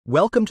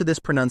Welcome to this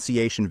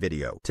pronunciation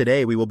video.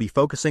 Today we will be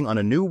focusing on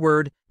a new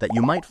word that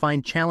you might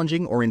find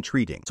challenging or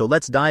intriguing. So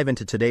let's dive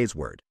into today's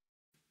word.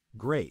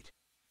 Great,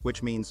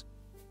 which means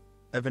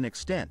of an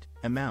extent,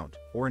 amount,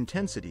 or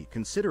intensity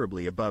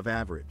considerably above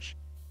average.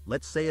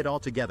 Let's say it all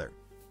together.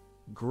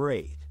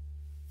 Great.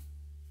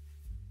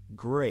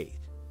 Great.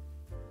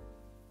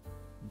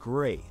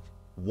 Great.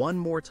 One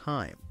more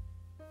time.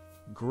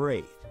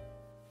 Great.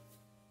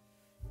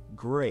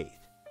 Great.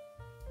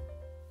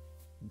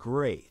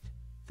 Great.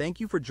 Thank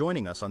you for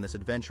joining us on this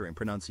adventure in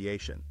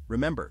pronunciation.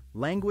 Remember,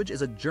 language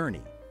is a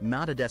journey,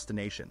 not a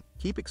destination.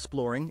 Keep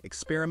exploring,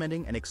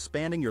 experimenting, and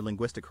expanding your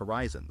linguistic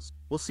horizons.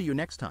 We'll see you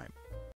next time.